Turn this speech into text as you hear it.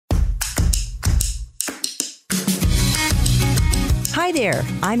Hi there,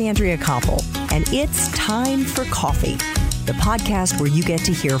 I'm Andrea Koppel, and it's time for coffee, the podcast where you get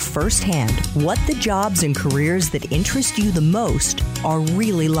to hear firsthand what the jobs and careers that interest you the most are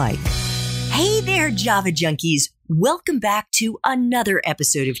really like. Hey there, Java junkies. Welcome back to another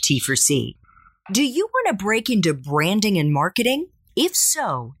episode of T4C. Do you want to break into branding and marketing? If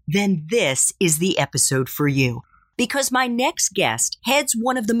so, then this is the episode for you. Because my next guest heads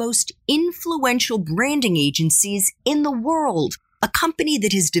one of the most influential branding agencies in the world, a company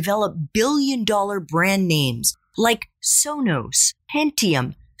that has developed billion-dollar brand names like Sonos,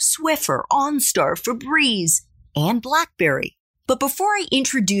 Pentium, Swiffer, OnStar, Febreze, and BlackBerry. But before I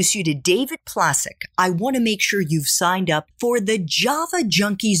introduce you to David Placek, I want to make sure you've signed up for the Java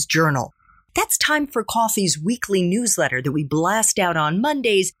Junkies Journal. That's Time for Coffee's weekly newsletter that we blast out on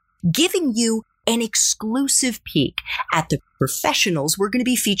Mondays, giving you an exclusive peek at the professionals we're going to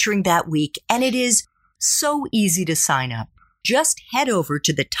be featuring that week, and it is so easy to sign up. Just head over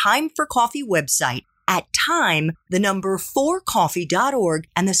to the Time for Coffee website at time4coffee.org,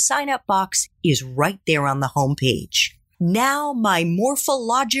 and the sign-up box is right there on the homepage. Now, my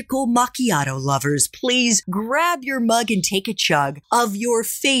morphological macchiato lovers, please grab your mug and take a chug of your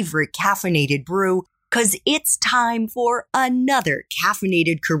favorite caffeinated brew, because it's time for another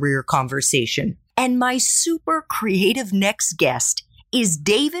caffeinated career conversation. And my super creative next guest is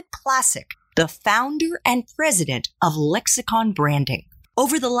David Placek, the founder and president of Lexicon Branding.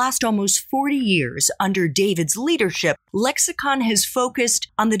 Over the last almost 40 years, under David's leadership, Lexicon has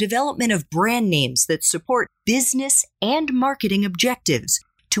focused on the development of brand names that support business and marketing objectives.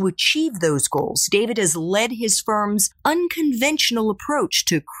 To achieve those goals, David has led his firm's unconventional approach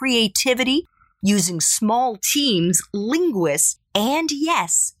to creativity, using small teams, linguists, and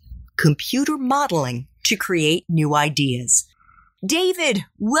yes, computer modeling to create new ideas. David,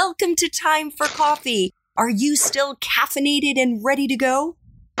 welcome to Time for Coffee. Are you still caffeinated and ready to go?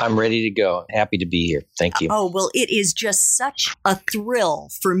 I'm ready to go. Happy to be here. Thank you. Oh, well, it is just such a thrill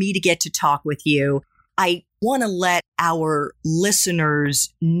for me to get to talk with you. I want to let our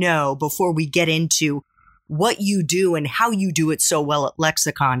listeners know before we get into what you do and how you do it so well at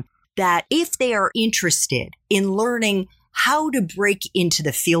Lexicon, that if they are interested in learning how to break into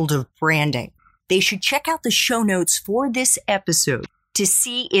the field of branding, they should check out the show notes for this episode to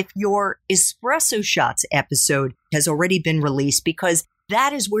see if your Espresso Shots episode has already been released, because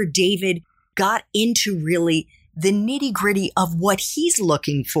that is where David got into really the nitty-gritty of what he's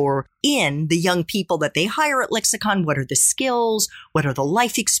looking for in the young people that they hire at Lexicon. What are the skills? What are the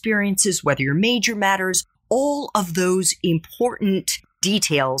life experiences? Whether your major matters? All of those important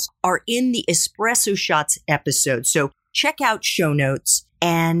details are in the Espresso Shots episode. So check out show notes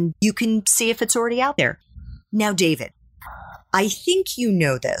and you can see if it's already out there. Now, David, I think you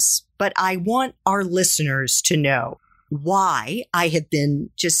know this, but I want our listeners to know why I have been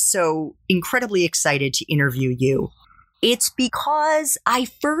just so incredibly excited to interview you. It's because I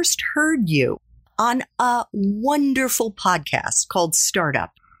first heard you on a wonderful podcast called Startup,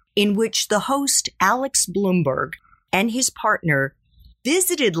 in which the host Alex Blumberg and his partner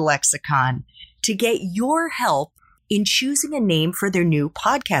visited Lexicon to get your help in choosing a name for their new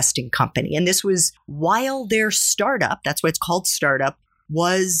podcasting company. And this was while their startup, that's what it's called, Startup,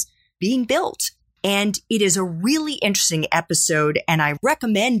 was being built. And it is a really interesting episode, and I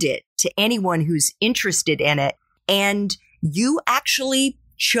recommend it to anyone who's interested in it. And you actually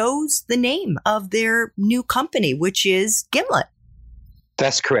chose the name of their new company, which is Gimlet.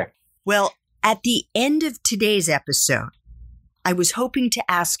 That's correct. Well, at the end of today's episode, I was hoping to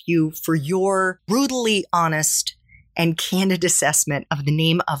ask you for your brutally honest and candid assessment of the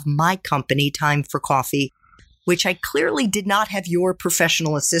name of my company, Time for Coffee, which I clearly did not have your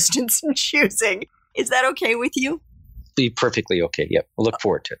professional assistance in choosing. Is that okay with you? Be perfectly okay. Yep. We'll look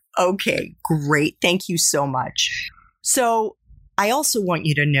forward to it. Okay, great. Thank you so much. So I also want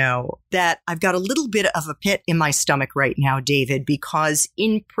you to know that I've got a little bit of a pit in my stomach right now, David, because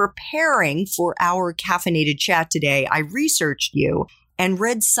in preparing for our caffeinated chat today, I researched you and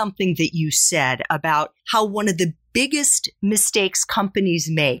read something that you said about how one of the biggest mistakes companies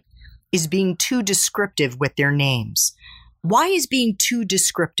make is being too descriptive with their names. Why is being too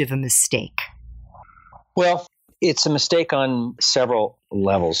descriptive a mistake? Well, it's a mistake on several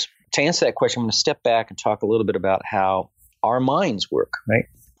levels. To answer that question, I'm going to step back and talk a little bit about how our minds work, right?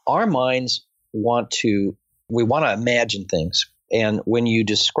 Our minds want to imagine things. And when you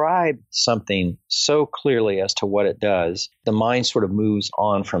describe something so clearly as to what it does, the mind sort of moves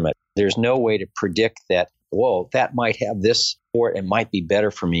on from it. There's no way to predict that, whoa, that might have this or it might be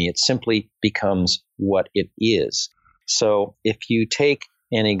better for me. It simply becomes what it is. So if you take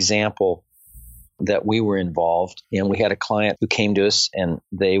an example that we were involved in. We had a client who came to us and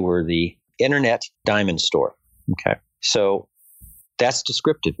they were the internet diamond store. Okay. So that's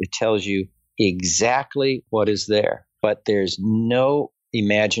descriptive. It tells you exactly what is there, but there's no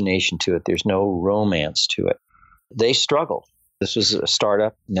imagination to it. There's no romance to it. They struggled. This was a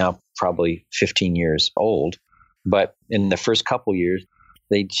startup, now probably 15 years old, but in the first couple years,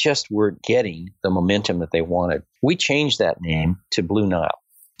 they just weren't getting the momentum that they wanted. We changed that name to Blue Nile.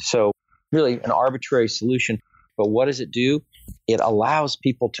 So really an arbitrary solution, but what does it do? It allows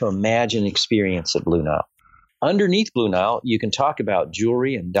people to imagine experience at Blue Nile. Underneath Blue Nile, you can talk about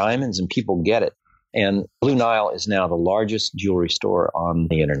jewelry and diamonds and people get it. And Blue Nile is now the largest jewelry store on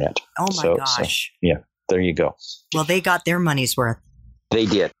the internet. Oh my gosh. Yeah, there you go. Well, they got their money's worth. They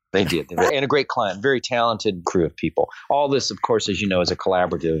did. And a great client, very talented crew of people. All this, of course, as you know, is a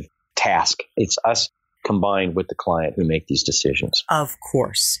collaborative task. It's us combined with the client who make these decisions. Of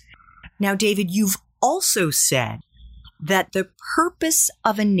course. Now, David, you've also said that the purpose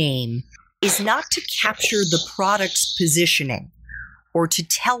of a name is not to capture the product's positioning or to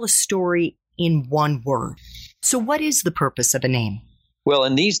tell a story in one word. So what is the purpose of a name? Well,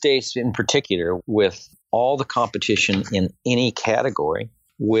 in these days in particular, with all the competition in any category,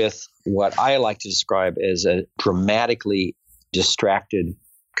 with what I like to describe as a dramatically distracted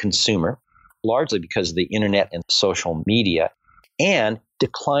consumer, largely because of the internet and social media, and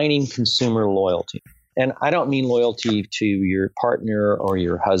declining consumer loyalty. And I don't mean loyalty to your partner or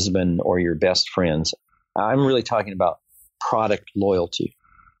your husband or your best friends. I'm really talking about product loyalty.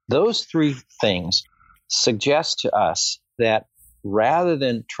 Those three things suggest to us that rather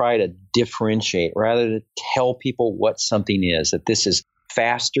than try to differentiate, rather than tell people what something is, that this is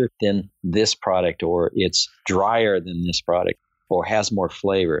faster than this product or it's drier than this product or has more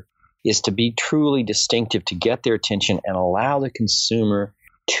flavor, is to be truly distinctive, to get their attention and allow the consumer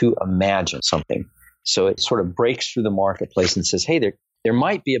to imagine something. So it sort of breaks through the marketplace and says, hey, there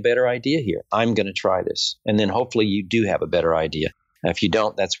might be a better idea here. I'm going to try this. And then hopefully you do have a better idea. If you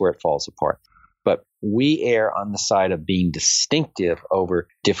don't, that's where it falls apart. But we err on the side of being distinctive over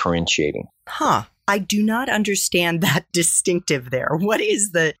differentiating. I do not understand that distinctive there. What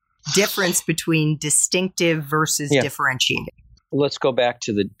is the difference between distinctive versus differentiating? Let's go back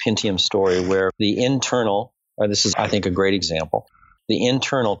to the Pentium story where the internal, this is, I think, a great example. The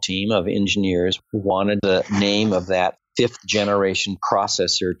internal team of engineers wanted the name of that fifth generation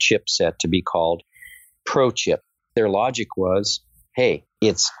processor chipset to be called Pro Chip. Their logic was, hey,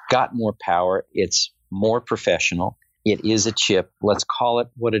 it's got more power, it's more professional, it is a chip, let's call it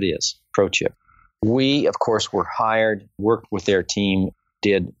what it is, Pro Chip. We, of course, were hired, worked with their team,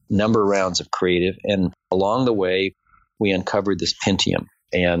 did a number of rounds of creative, and along the way, we uncovered this Pentium.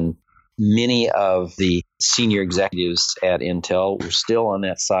 And many of the senior executives at Intel were still on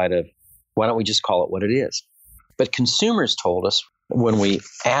that side of, why don't we just call it what it is? But consumers told us when we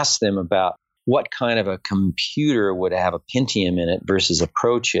asked them about what kind of a computer would have a Pentium in it versus a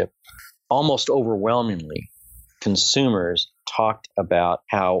Pro Chip, almost overwhelmingly, consumers talked about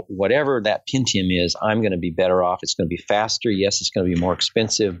how whatever that Pentium is, I'm going to be better off. It's going to be faster. Yes, it's going to be more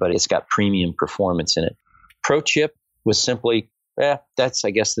expensive, but it's got premium performance in it. Pro Chip was simply, that's,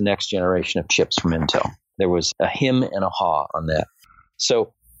 I guess, the next generation of chips from Intel. There was a him and a haw on that.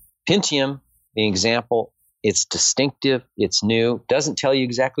 So Pentium, the example, it's distinctive, it's new, doesn't tell you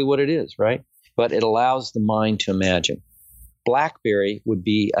exactly what it is, right? But it allows the mind to imagine. BlackBerry would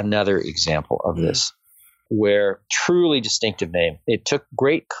be another example of this, where truly distinctive name. It took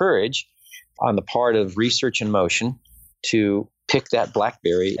great courage on the part of Research in Motion to pick that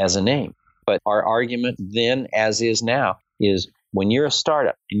BlackBerry as a name. But our argument then, as is now, is when you're a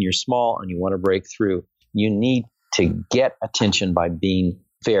startup and you're small and you want to break through, you need to get attention by being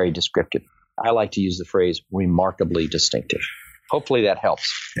very descriptive. I like to use the phrase remarkably distinctive. Hopefully that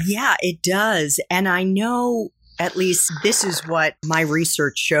helps. Yeah, it does. And I know, at least this is what my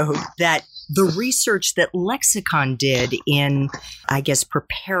research showed, that the research that Lexicon did in, I guess,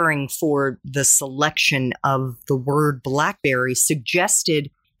 preparing for the selection of the word BlackBerry suggested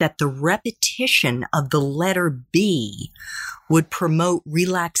that the repetition of the letter B would promote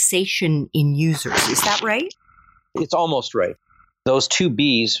relaxation in users. Is that right? It's almost right. Those two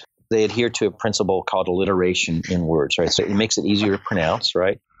B's, they adhere to a principle called alliteration in words, right? So it makes it easier to pronounce,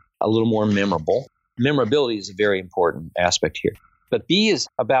 right? A little more memorable. Memorability is a very important aspect here. But B is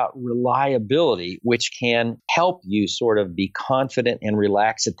about reliability, which can help you sort of be confident and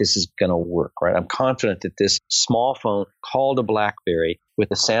relax that this is going to work, right? I'm confident that this small phone called a BlackBerry with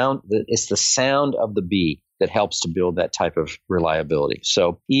the sound, it's the sound of the B that helps to build that type of reliability.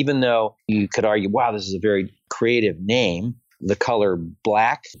 So even though you could argue, wow, this is a very creative name, the color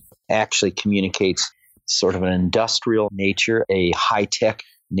black actually communicates sort of an industrial nature, a high-tech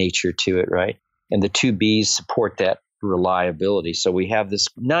nature to it, right? And the two B's support that reliability. So we have this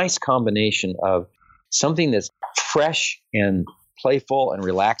nice combination of something that's fresh and playful and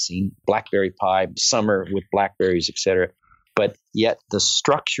relaxing, blackberry pie, summer with blackberries, etc. But yet the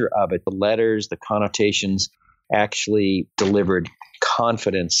structure of it, the letters, the connotations actually delivered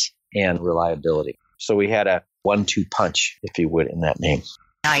confidence and reliability. So we had a 1-2 punch, if you would, in that name.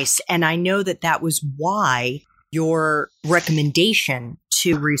 Nice. And I know that that was why your recommendation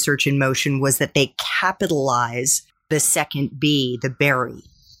to Research in Motion was that they capitalize the second B, the berry.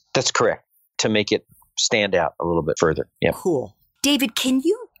 That's correct, to make it stand out a little bit further. Yeah. Cool. David, can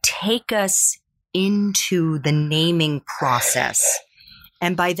you take us into the naming process?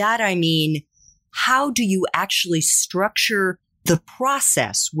 And by that, I mean, how do you actually structure the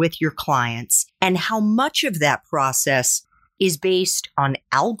process with your clients, and how much of that process is based on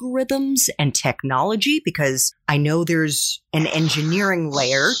algorithms and technology? Because I know there's an engineering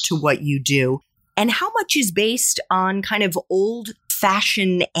layer to what you do. And how much is based on kind of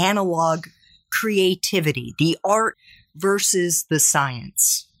old-fashioned analog creativity, the art versus the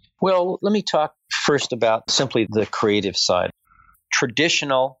science? Well, let me talk first about simply the creative side.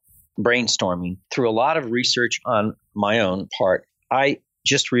 Traditional brainstorming, through a lot of research on my own part, I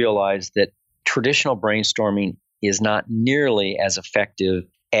just realized that traditional brainstorming is not nearly as effective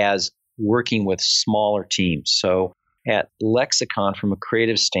as working with smaller teams. So at Lexicon, from a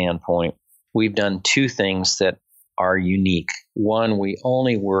creative standpoint, we've done two things that are unique. One, we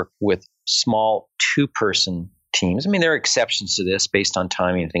only work with small 2-person teams. I mean, there are exceptions to this based on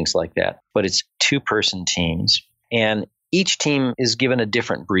timing and things like that, but it's 2-person teams. And each team is given a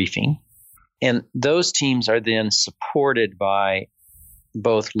different briefing. And those teams are then supported by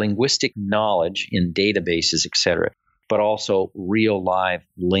both linguistic knowledge in databases, et cetera, but also real live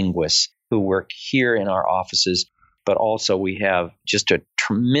linguists who work here in our offices. But also we have just a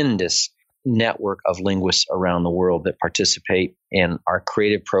tremendous network of linguists around the world that participate in our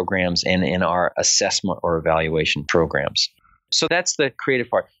creative programs and in our assessment or evaluation programs. So that's the creative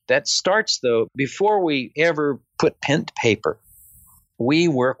part. That starts, though, before we ever put pen to paper. We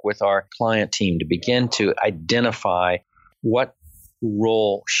work with our client team to begin to identify what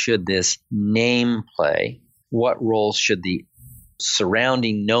role should this name play, what roles should the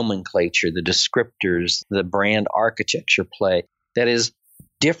surrounding nomenclature, the descriptors, the brand architecture play that is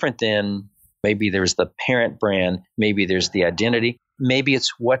different than maybe there's the parent brand, maybe there's the identity, maybe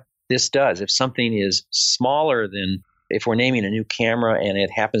it's what this does. If something is smaller than, if we're naming a new camera and it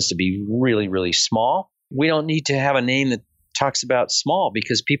happens to be really, really small, we don't need to have a name that talks about small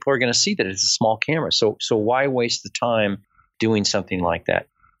because people are going to see that it's a small camera. So why waste the time doing something like that?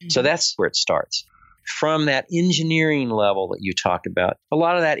 Mm-hmm. So that's where it starts. From that engineering level that you talked about, a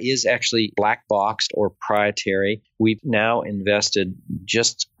lot of that is actually black boxed or proprietary. We've now invested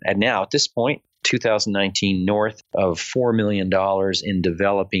at this point, 2019, north of $4 million in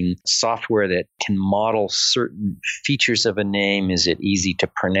developing software that can model certain features of a name. Is it easy to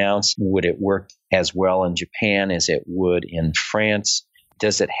pronounce? Would it work as well in Japan as it would in France?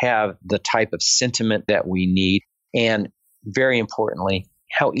 Does it have the type of sentiment that we need? And very importantly,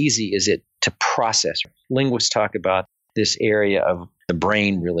 how easy is it to process? Linguists talk about this area of the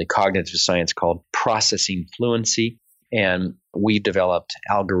brain, really cognitive science, called processing fluency. And we developed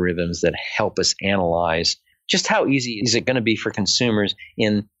algorithms that help us analyze just how easy is it going to be for consumers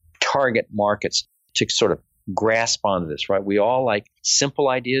in target markets to sort of grasp onto this, right? We all like simple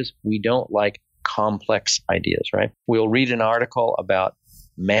ideas. We don't like complex ideas, right? We'll read an article about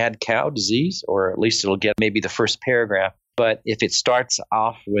mad cow disease, or at least it'll get maybe the first paragraph. But if it starts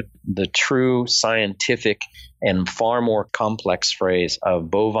off with the true scientific and far more complex phrase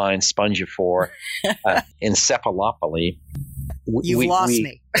of bovine spongiform encephalopathy, you've lost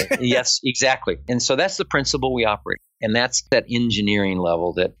me. Yes, exactly. And so that's the principle we operate. And that's that engineering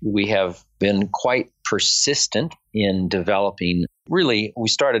level that we have been quite persistent in developing. Really, we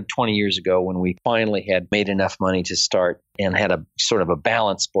started 20 years ago when we finally had made enough money to start and had a sort of a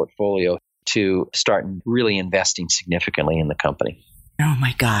balanced portfolio to start really investing significantly in the company. Oh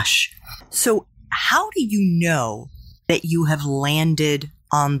my gosh. So how do you know that you have landed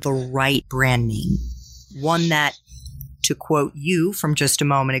on the right brand name? One that, to quote you from just a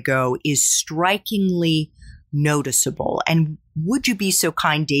moment ago, is strikingly noticeable. And would you be so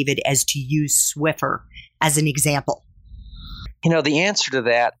kind, David, as to use Swiffer as an example? You know, the answer to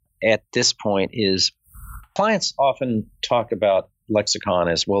that at this point is clients often talk about Lexicon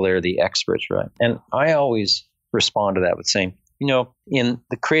as, well, they're the experts, right? And I always respond to that with saying, you know, in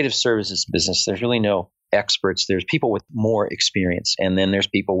the creative services business, there's really no experts. There's people with more experience, and then there's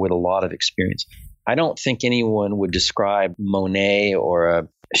people with a lot of experience. I don't think anyone would describe Monet or a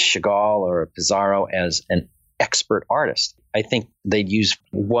Chagall or a Pissarro as an expert artist. I think they'd use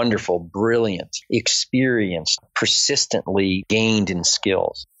wonderful, brilliant, experienced, persistently gained in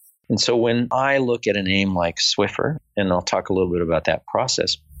skills. And so when I look at a name like Swiffer, and I'll talk a little bit about that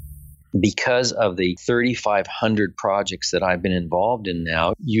process, because of the 3,500 projects that I've been involved in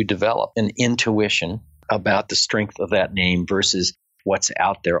now, you develop an intuition about the strength of that name versus what's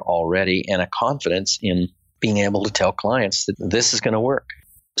out there already, and a confidence in being able to tell clients that this is going to work.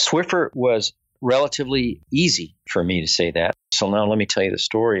 Swiffer was relatively easy for me to say that. So now let me tell you the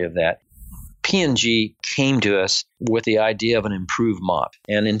story of that. P&G came to us with the idea of an improved mop.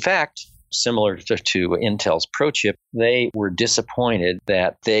 And in fact, similar to Intel's ProChip, they were disappointed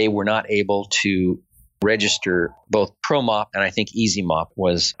that they were not able to register both ProMop and I think EasyMop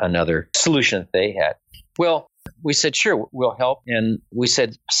was another solution that they had. Well, we said, sure, we'll help. And we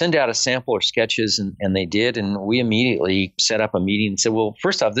said, send out a sample or sketches. And they did. And we immediately set up a meeting and said, well,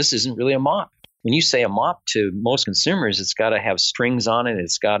 first off, this isn't really a mop. When you say a mop to most consumers, it's got to have strings on it.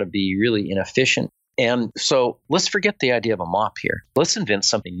 It's got to be really inefficient. And so let's forget the idea of a mop here. Let's invent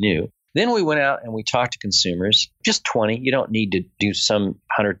something new. Then we went out and we talked to consumers, just 20. You don't need to do some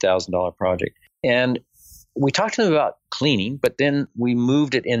 $100,000 project. And we talked to them about cleaning, but then we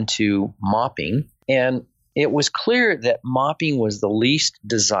moved it into mopping. And it was clear that mopping was the least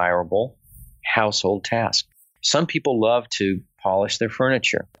desirable household task. Some people love to polish their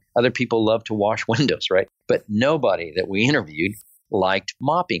furniture. Other people love to wash windows, right? But nobody that we interviewed liked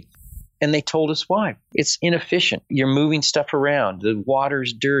mopping. And they told us why. It's inefficient. You're moving stuff around. The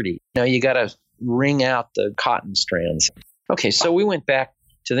water's dirty. Now you got to wring out the cotton strands. Okay, so we went back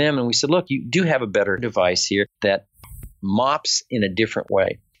to them and we said, look, you do have a better device here that mops in a different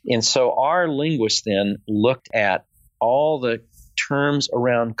way. And so our linguist then looked at all the terms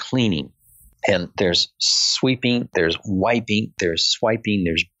around cleaning. And there's sweeping, there's wiping, there's swiping,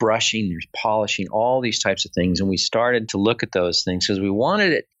 there's brushing, there's polishing, all these types of things. And we started to look at those things because we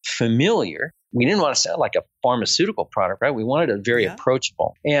wanted it familiar. We didn't want to sound like a pharmaceutical product, right? We wanted it very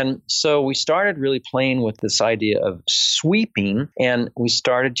approachable. And so we started really playing with this idea of sweeping, and we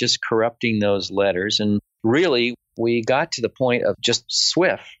started just corrupting those letters. And really, we got to the point of just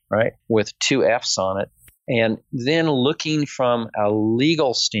Swift, right, with 2 F's on it. And then looking from a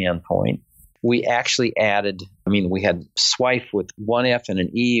legal standpoint, we actually added, we had Swife with 1 F and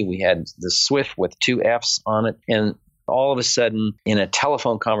an E. We had the Swift with 2 F's on it. And all of a sudden, in a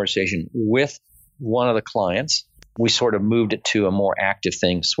telephone conversation with one of the clients, we sort of moved it to a more active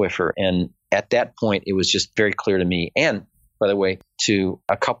thing, Swiffer. And at that point, it was just very clear to me, and by the way, to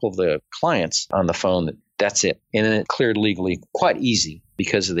a couple of the clients on the phone, that that's it. And then it cleared legally quite easy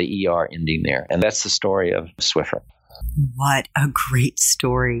because of the ER ending there. And that's the story of Swiffer. What a great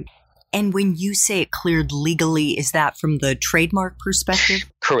story. And when you say it cleared legally, is that from the trademark perspective?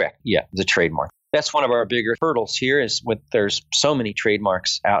 Correct. Yeah, the trademark. That's one of our bigger hurdles here is there's so many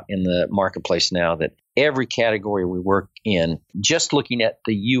trademarks out in the marketplace now that every category we work in, just looking at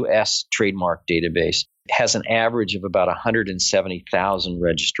the U.S. trademark database, has an average of about 170,000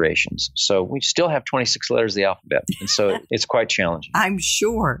 registrations. So we still have 26 letters of the alphabet. And so it's quite challenging. I'm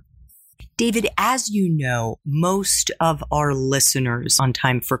sure. David, as you know, most of our listeners on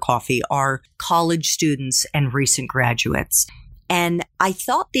Time for Coffee are college students and recent graduates. And I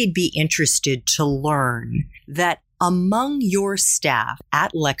thought they'd be interested to learn that among your staff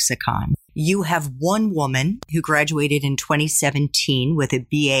at Lexicon, you have one woman who graduated in 2017 with a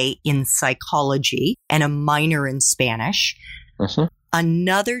BA in psychology and a minor in Spanish. Mm-hmm.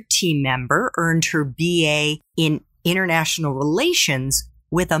 Another team member earned her BA in international relations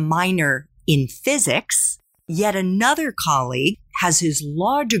with a minor in physics. Yet another colleague has his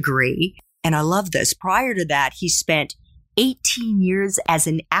law degree. And I love this. Prior to that, he spent 18 years as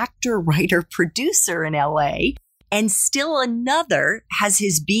an actor, writer, producer in LA. And still another has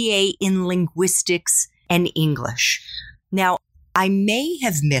his BA in linguistics and English. Now, I may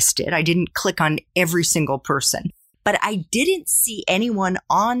have missed it. I didn't click on every single person, but I didn't see anyone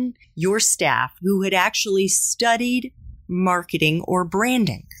on your staff who had actually studied marketing or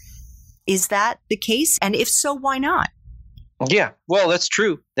branding. Is that the case? And if so, why not? Yeah, well, that's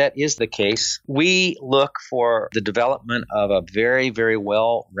true. That is the case. We look for the development of a very, very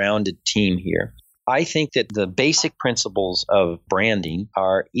well-rounded team here. I think that the basic principles of branding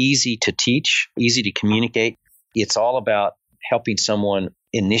are easy to teach, easy to communicate. It's all about helping someone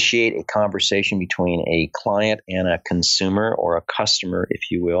initiate a conversation between a client and a consumer or a customer, if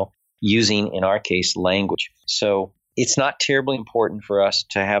you will, using, in our case, language. So it's not terribly important for us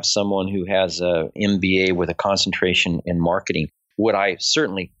to have someone who has a MBA with a concentration in marketing. Would I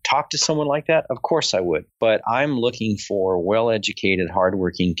certainly talk to someone like that? Of course I would. But I'm looking for well-educated,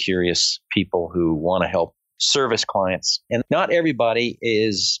 hardworking, curious people who want to help service clients. And not everybody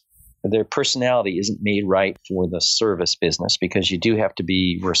their personality isn't made right for the service business, because you do have to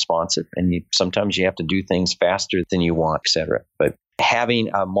be responsive, and sometimes you have to do things faster than you want, et cetera. But having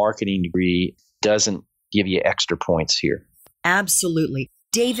a marketing degree doesn't give you extra points here. Absolutely.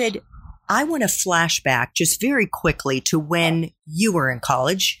 David, I want to flash back just very quickly to when you were in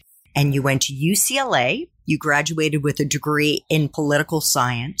college and you went to UCLA. You graduated with a degree in political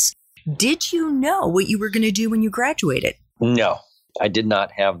science. Did you know what you were going to do when you graduated? No, I did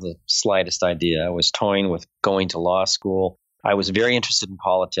not have the slightest idea. I was toying with going to law school. I was very interested in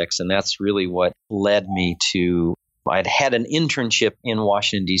politics, and that's really what led me to I'd had an internship in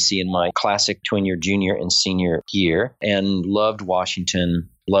Washington, D.C. in my classic twin-year junior and senior year, and loved Washington,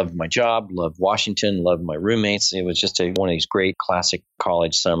 loved my job, loved Washington, loved my roommates. It was just one of these great classic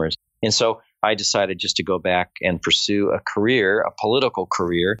college summers. And so I decided just to go back and pursue a political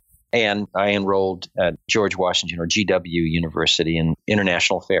career. And I enrolled at George Washington, or GW University, in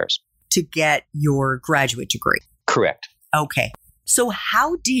International Affairs. To get your graduate degree? Correct. Okay. So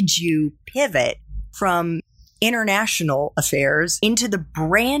how did you pivot from international affairs into the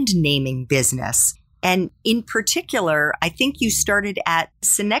brand naming business? And in particular, I think you started at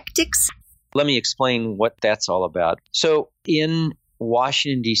Synectics. Let me explain what that's all about. So in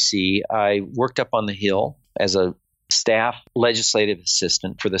Washington, D.C., I worked up on the Hill as a staff legislative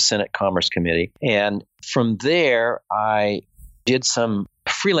assistant for the Senate Commerce Committee. And from there, I did some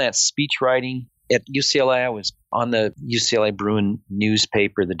freelance speech writing. At UCLA, I was on the UCLA Bruin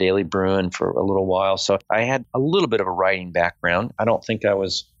newspaper, the Daily Bruin, for a little while. So I had a little bit of a writing background. I don't think I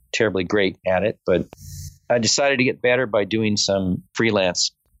was terribly great at it, but I decided to get better by doing some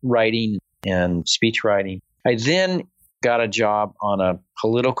freelance writing and speech writing. I then got a job on a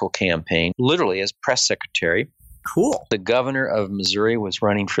political campaign, literally as press secretary. Cool. The governor of Missouri was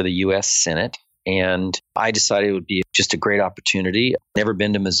running for the U.S. Senate, and I decided it would be just a great opportunity. Never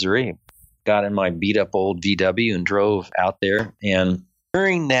been to Missouri. Got in my beat-up old VW and drove out there. And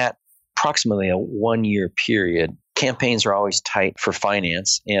during that approximately a 1-year period, campaigns are always tight for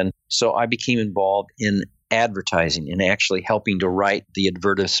finance. And so I became involved in advertising and actually helping to write the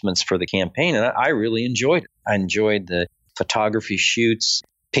advertisements for the campaign. And I really enjoyed it. I enjoyed the photography shoots,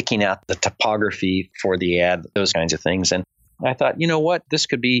 picking out the topography for the ad, those kinds of things. And I thought, you know what, this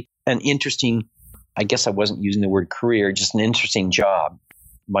could be an interesting, I guess I wasn't using the word career, just an interesting job,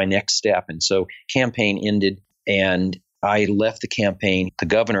 my next step. And so campaign ended and I left the campaign. The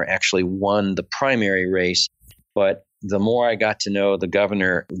governor actually won the primary race, but the more I got to know the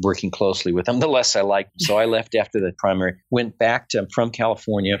governor, working closely with him, the less I liked him. So I left after the primary, went back from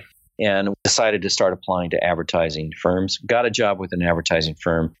California, and decided to start applying to advertising firms. Got a job with an advertising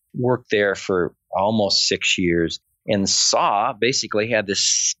firm, worked there for almost 6 years, and basically had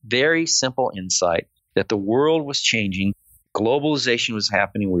this very simple insight that the world was changing, globalization was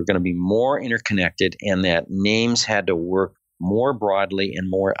happening, we were going to be more interconnected, and that names had to work more broadly and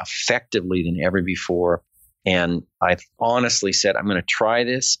more effectively than ever before. And I honestly said, I'm going to try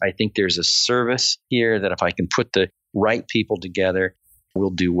this. I think there's a service here that if I can put the right people together,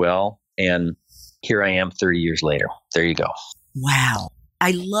 we'll do well. And here I am 30 years later. There you go. Wow.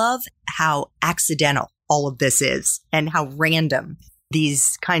 I love how accidental all of this is and how random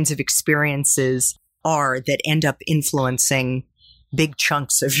these kinds of experiences are that end up influencing big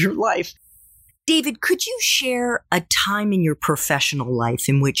chunks of your life. David, could you share a time in your professional life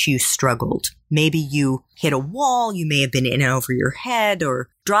in which you struggled? Maybe you hit a wall, you may have been in over your head, or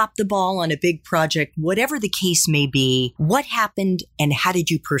dropped the ball on a big project, whatever the case may be. What happened and how did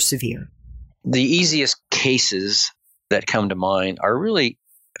you persevere? The easiest cases that come to mind are really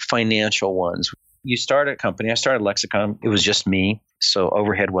financial ones. You start a company. I started Lexicon. It was just me, so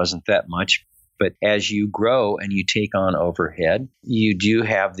overhead wasn't that much. But as you grow and you take on overhead, you do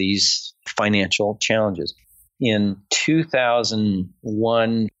have these financial challenges. In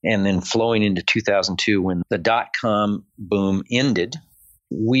 2001 and then flowing into 2002, when the dot-com boom ended,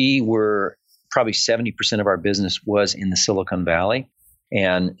 we were probably 70% of our business was in the Silicon Valley.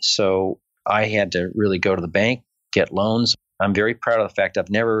 And so I had to really go to the bank, get loans. I'm very proud of the fact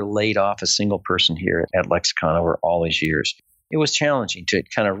I've never laid off a single person here at Lexicon over all these years. It was challenging to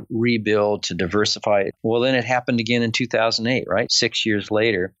kind of rebuild, to diversify. Well, then it happened again in 2008, right? 6 years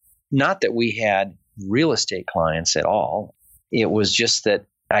later. Not that we had real estate clients at all. It was just that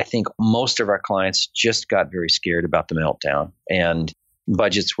I think most of our clients just got very scared about the meltdown. And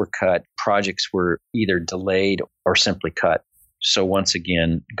budgets were cut, projects were either delayed or simply cut. So once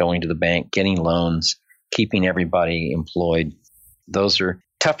again, going to the bank, getting loans, keeping everybody employed, those are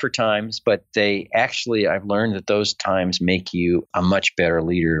tougher times, but I've learned that those times make you a much better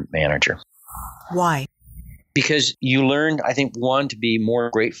leader, manager. Why? Because you learn, I think, one, to be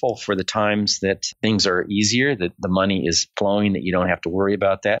more grateful for the times that things are easier, that the money is flowing, that you don't have to worry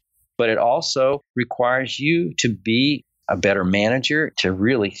about that. But it also requires you to be a better manager, to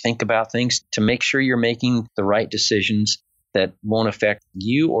really think about things, to make sure you're making the right decisions that won't affect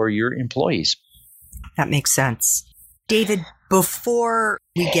you or your employees. That makes sense. David, before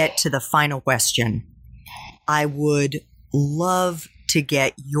we get to the final question, I would love to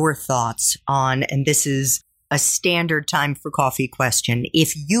get your thoughts on, and this is a standard time for coffee question,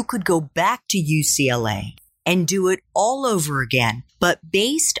 if you could go back to UCLA and do it all over again, but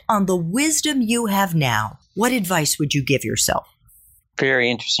based on the wisdom you have now, what advice would you give yourself?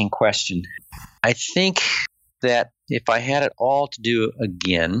 Very interesting question. I think that if I had it all to do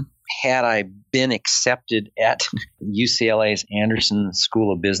again, had I been accepted at UCLA's Anderson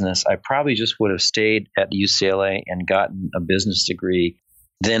School of Business, I probably just would have stayed at UCLA and gotten a business degree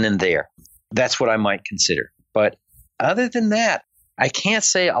then and there. That's what I might consider. But other than that, I can't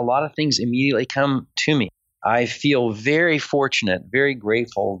say a lot of things immediately come to me. I feel very fortunate, very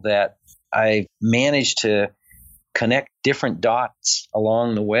grateful that I managed to connect different dots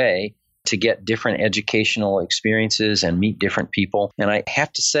along the way to get different educational experiences and meet different people. And I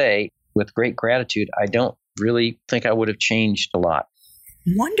have to say, with great gratitude, I don't really think I would have changed a lot.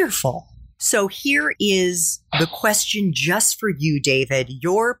 Wonderful. So here is the question just for you, David,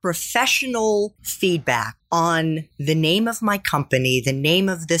 your professional feedback on the name of my company, the name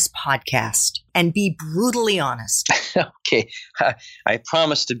of this podcast, and be brutally honest. Okay. I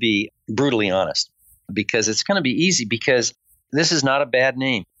promise to be brutally honest because it's going to be easy because this is not a bad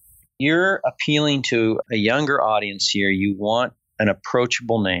name. You're appealing to a younger audience here. You want an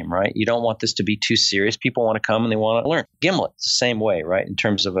approachable name, right? You don't want this to be too serious. People want to come and they want to learn. Gimlet's the same way, right? In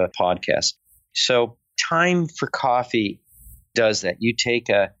terms of a podcast. So Time for Coffee does that. You take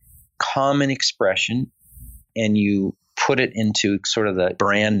a common expression and you put it into sort of the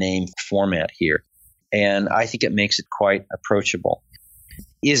brand name format here. And I think it makes it quite approachable.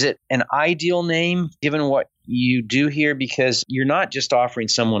 Is it an ideal name given what you do here? Because you're not just offering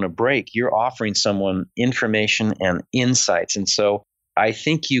someone a break, you're offering someone information and insights. And so I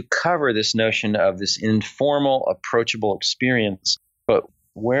think you cover this notion of this informal, approachable experience. But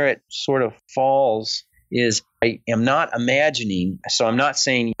where it sort of falls is I am not imagining, so I'm not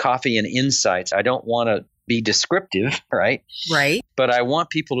saying coffee and insights. I don't want to be descriptive, right? Right. But I want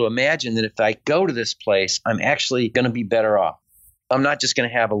people to imagine that if I go to this place, I'm actually going to be better off. I'm not just going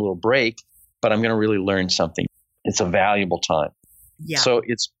to have a little break, but I'm going to really learn something. It's a valuable time. Yeah. So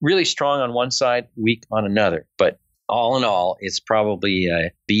it's really strong on one side, weak on another. But all in all, it's probably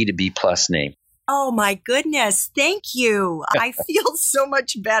a B to B plus name. Oh, my goodness. Thank you. I feel so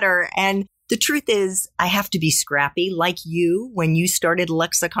much better. And the truth is, I have to be scrappy like you when you started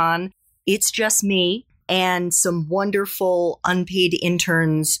Lexicon. It's just me and some wonderful unpaid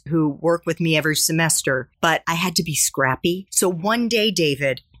interns who work with me every semester. But I had to be scrappy. So one day,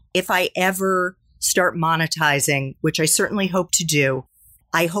 David, if I ever start monetizing, which I certainly hope to do,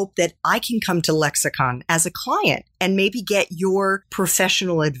 I hope that I can come to Lexicon as a client and maybe get your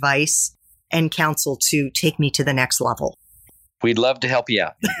professional advice and counsel to take me to the next level. We'd love to help you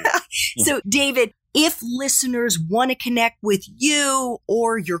out. So, David, if listeners want to connect with you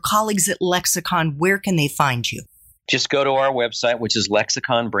or your colleagues at Lexicon, where can they find you? Just go to our website, which is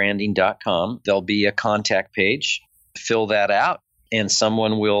lexiconbranding.com. There'll be a contact page. Fill that out, and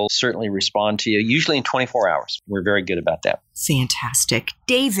someone will certainly respond to you, usually in 24 hours. We're very good about that. Fantastic.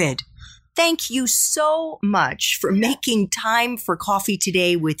 David, thank you so much for making time for coffee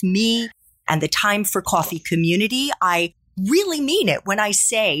today with me and the Time for Coffee community. I really mean it when I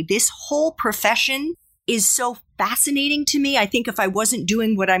say this whole profession is so fascinating to me. I think if I wasn't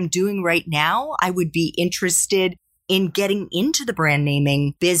doing what I'm doing right now, I would be interested in getting into the brand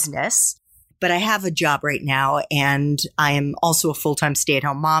naming business. But I have a job right now, and I am also a full-time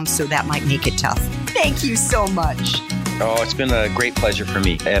stay-at-home mom, so that might make it tough. Thank you so much. Oh, it's been a great pleasure for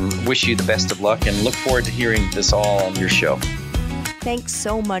me, and wish you the best of luck, and look forward to hearing this all on your show. Thanks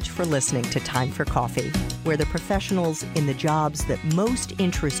so much for listening to Time for Coffee, where the professionals in the jobs that most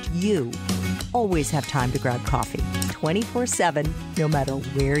interest you always have time to grab coffee 24/7, no matter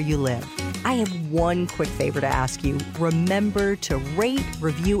where you live. I have one quick favor to ask you. Remember to rate,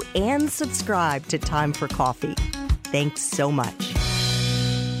 review, and subscribe to Time for Coffee. Thanks so much.